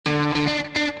Hey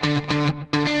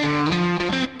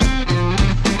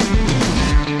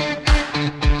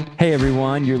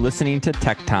everyone, you're listening to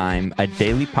Tech Time, a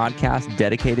daily podcast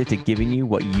dedicated to giving you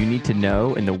what you need to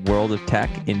know in the world of tech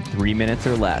in 3 minutes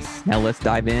or less. Now let's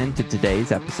dive into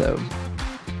today's episode.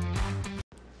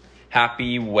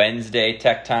 Happy Wednesday,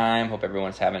 Tech Time. Hope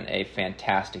everyone's having a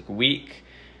fantastic week.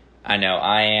 I know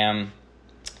I am.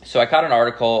 So I caught an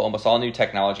article, almost all new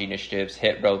technology initiatives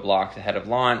hit roadblocks ahead of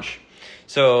launch.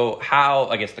 So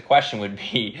I guess the question would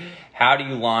be, how do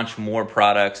you launch more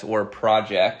products or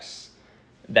projects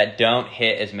that don't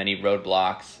hit as many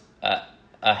roadblocks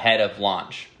ahead of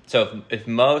launch? So if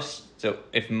most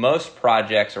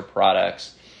projects or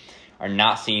products are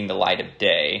not seeing the light of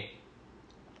day,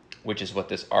 which is what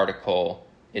this article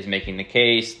is making the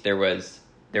case, there was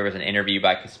an interview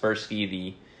by Kaspersky,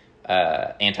 the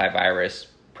antivirus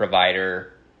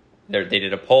provider. They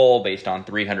did a poll based on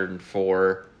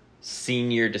 304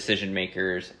 senior decision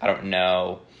makers. I don't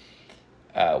know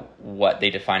what they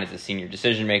define as a senior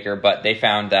decision maker, but they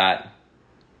found that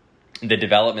the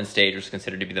development stage was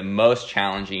considered to be the most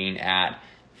challenging at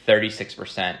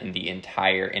 36% in the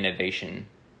entire innovation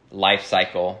life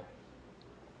cycle.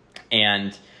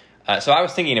 And so I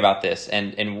was thinking about this,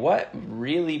 and what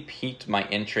really piqued my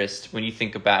interest when you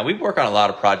think about, we work on a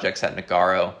lot of projects at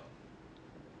Nagarro,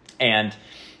 and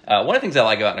one of the things I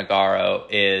like about Nagarro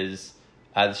is,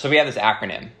 so we have this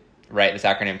acronym, right? This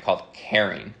acronym called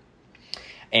CARING.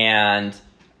 And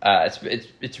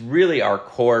it's really our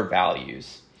core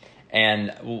values,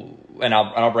 and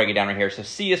I'll break it down right here. So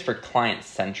C is for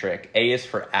client-centric, A is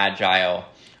for agile,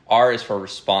 R is for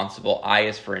responsible, I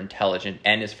is for intelligent,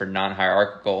 N is for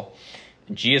non-hierarchical,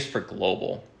 and G is for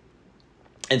global.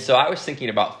 And so I was thinking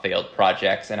about failed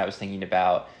projects, and I was thinking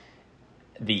about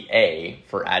the A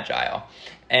for agile,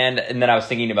 and then I was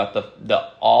thinking about the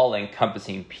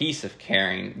all-encompassing piece of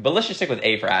caring. But let's just stick with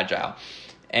A for agile.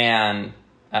 And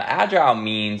agile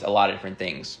means a lot of different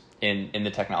things in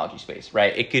the technology space,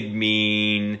 right? It could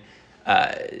mean,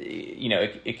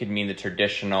 it could mean the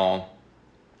traditional,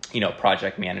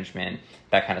 project management,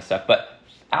 that kind of stuff. But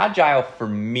agile for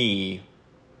me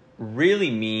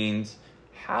really means,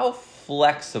 how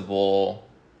flexible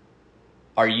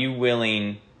are you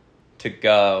willing to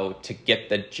go to get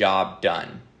the job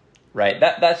done, right?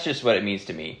 That's just what it means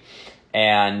to me.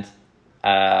 And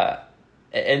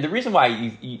the reason why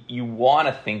you want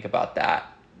to think about that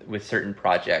with certain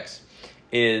projects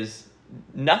is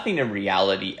nothing in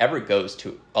reality ever goes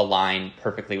to align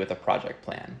perfectly with a project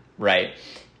plan, right?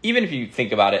 Even if you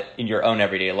think about it in your own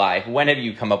everyday life, when have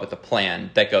you come up with a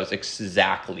plan that goes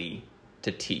exactly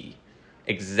to T?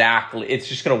 Exactly. It's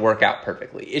just going to work out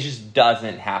perfectly. It just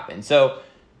doesn't happen. So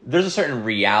there's a certain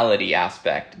reality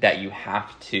aspect that you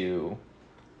have to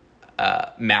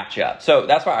match up. So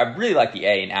that's why I really like the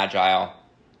A in agile.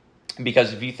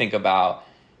 Because if you think about,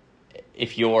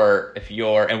 if you're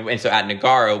and so at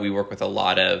Nagarro we work with a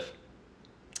lot of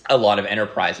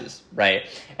enterprises, right?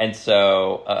 And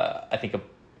so I think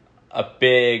a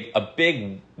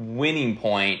big winning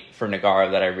point for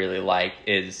Nagarro that I really like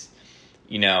is,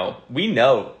 we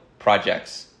know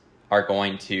projects are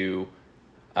going to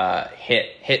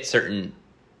hit certain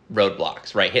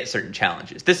roadblocks, right? Hit certain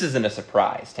challenges. This isn't a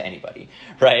surprise to anybody,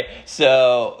 right?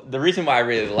 So the reason why I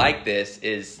really like this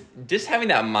is just having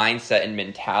that mindset and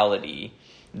mentality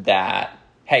that,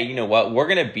 hey, you know what? We're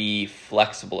going to be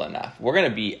flexible enough. We're going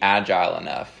to be agile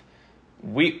enough.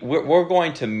 We're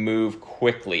going to move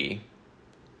quickly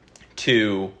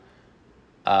to,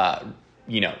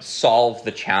 solve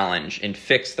the challenge and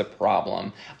fix the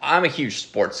problem. I'm a huge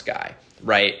sports guy,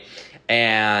 right?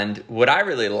 And what I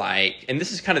really like, and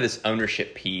this is kind of this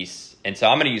ownership piece, and so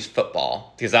I'm going to use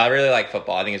football because I really like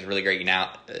football. I think it's really great.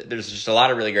 There's just a lot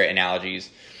of really great analogies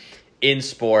in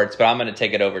sports, but I'm going to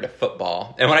take it over to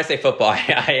football. And when I say football,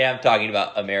 I am talking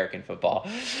about American football.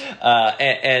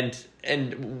 And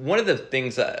one of the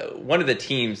things, one of the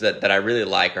teams that I really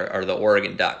like are the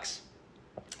Oregon Ducks.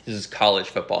 This is college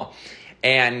football.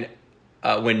 And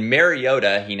when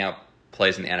Mariota, he now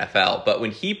plays in the NFL, but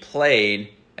when he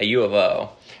played at U of O,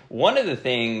 one of the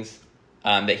things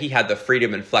that he had the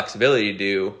freedom and flexibility to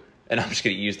do, and I'm just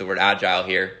going to use the word agile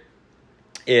here,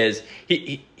 is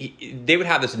they would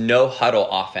have this no huddle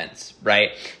offense,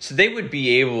 right? So they would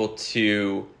be able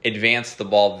to advance the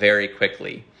ball very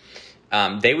quickly.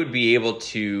 They would be able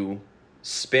to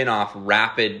spin off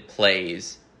rapid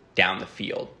plays down the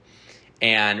field.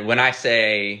 And when I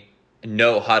say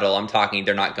no huddle, I'm talking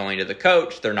they're not going to the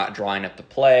coach, they're not drawing up the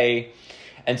play.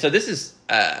 And so this is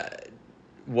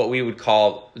what we would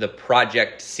call the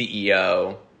project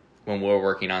CEO when we're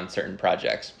working on certain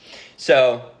projects.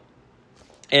 So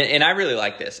And I really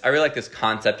like this. I really like this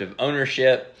concept of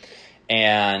ownership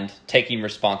and taking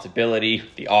responsibility,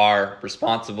 the R,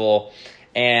 responsible.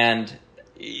 And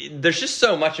there's just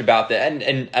so much about that.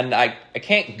 And I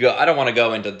can't go, I don't want to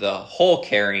go into the whole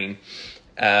caring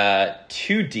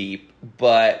too deep,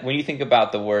 but when you think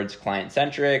about the words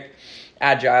client-centric,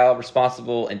 agile,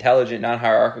 responsible, intelligent,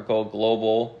 non-hierarchical,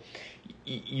 global,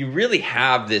 you really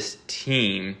have this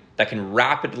team that can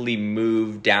rapidly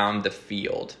move down the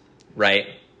field, right?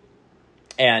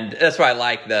 And that's why I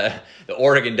like the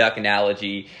Oregon Duck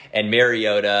analogy and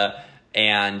Mariota,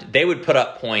 and they would put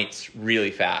up points really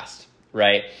fast,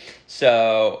 right?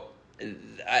 So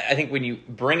I think when you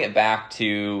bring it back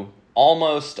to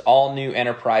almost all new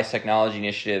enterprise technology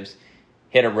initiatives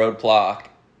hit roadblocks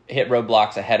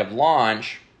ahead of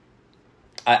launch,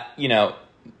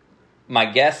 my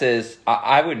guess is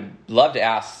I would love to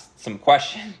ask some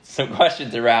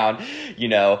questions around,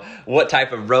 what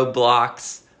type of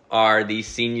roadblocks are these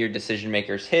senior decision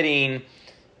makers hitting?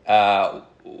 At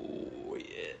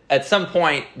some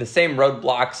point, the same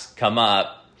roadblocks come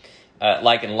up,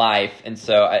 like in life. And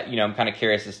so, I'm kind of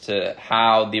curious as to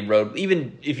how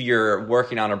even if you're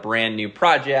working on a brand new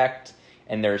project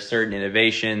and there are certain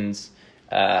innovations,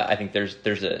 I think there's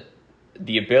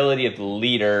the ability of the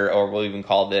leader, or we'll even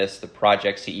call this the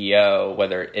project CEO,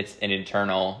 whether it's an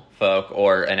internal folk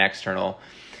or an external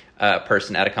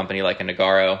person at a company like a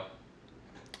Nagarro,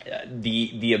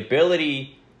 the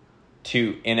ability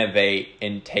to innovate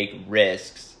and take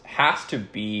risks has to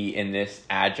be in this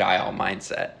agile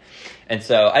mindset. And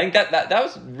so I think that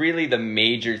was really the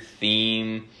major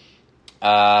theme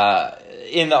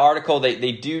in the article.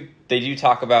 They do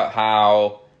talk about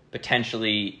how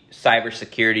potentially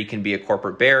cybersecurity can be a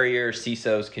corporate barrier,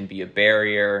 CISOs can be a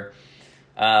barrier.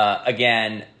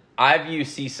 Again, I view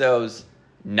CISOs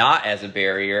not as a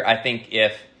barrier. I think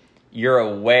if you're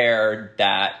aware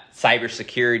that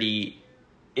cybersecurity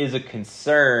is a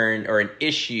concern or an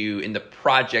issue in the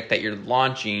project that you're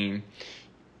launching,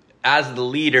 as the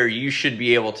leader, you should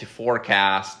be able to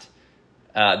forecast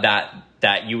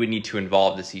that you would need to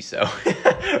involve the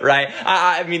CISO, right?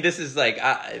 I mean, this is like,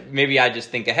 maybe I just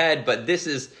think ahead, but this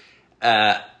is,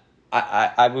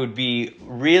 I would be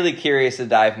really curious to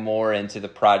dive more into the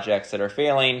projects that are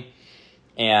failing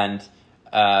and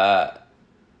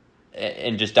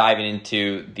just diving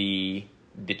into the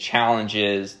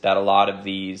challenges that a lot of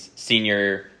these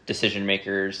senior decision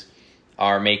makers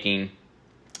are making.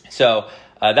 So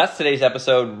that's today's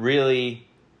episode, really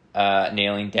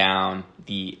nailing down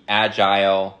the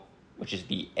agile, which is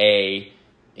the A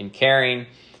in caring.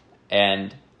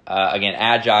 And again,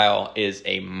 agile is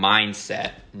a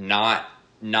mindset, not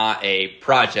a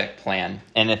project plan.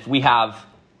 And if we have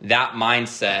that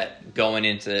mindset going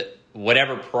into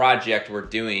whatever project we're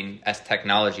doing as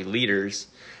technology leaders,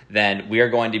 then we are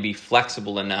going to be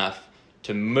flexible enough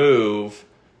to move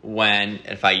when,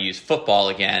 if I use football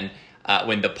again,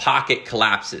 when the pocket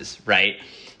collapses, right?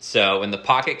 So when the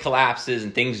pocket collapses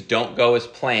and things don't go as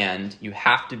planned, you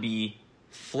have to be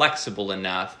flexible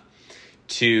enough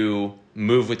to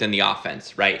move within the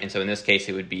offense, right? And so in this case,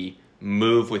 it would be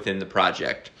move within the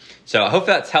project. So I hope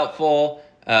that's helpful.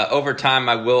 Over time,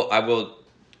 I will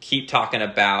keep talking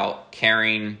about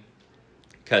caring,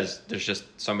 because there's just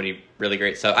so many really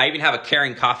great stuff. I even have a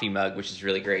caring coffee mug, which is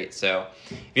really great. So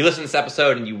if you listen to this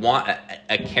episode and you want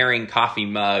a caring coffee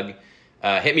mug,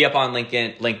 hit me up on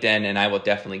LinkedIn, and I will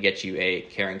definitely get you a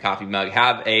caring coffee mug.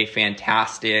 Have a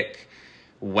fantastic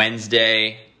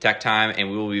Wednesday, Tech Time, and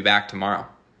we will be back tomorrow.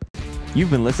 You've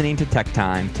been listening to Tech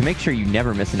Time. To make sure you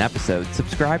never miss an episode,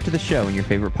 subscribe to the show in your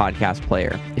favorite podcast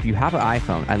player. If you have an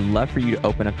iPhone, I'd love for you to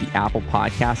open up the Apple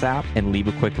Podcast app and leave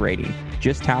a quick rating.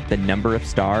 Just tap the number of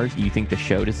stars you think the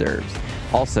show deserves.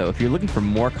 Also, if you're looking for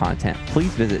more content,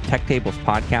 please visit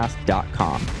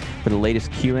techtablespodcast.com for the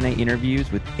latest Q&A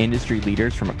interviews with industry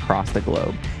leaders from across the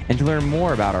globe. And to learn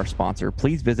more about our sponsor,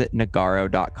 please visit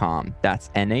Nagarro.com. That's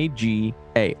Nagarro.com.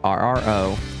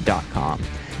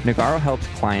 Nagarro helps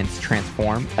clients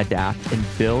transform, adapt, and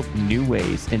build new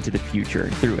ways into the future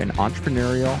through an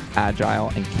entrepreneurial, agile,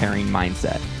 and caring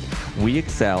mindset. We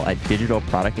excel at digital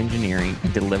product engineering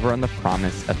and deliver on the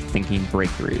promise of thinking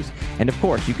breakthroughs. And of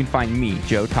course, you can find me,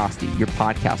 Joe Tosti, your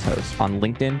podcast host, on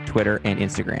LinkedIn, Twitter, and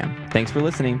Instagram. Thanks for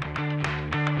listening.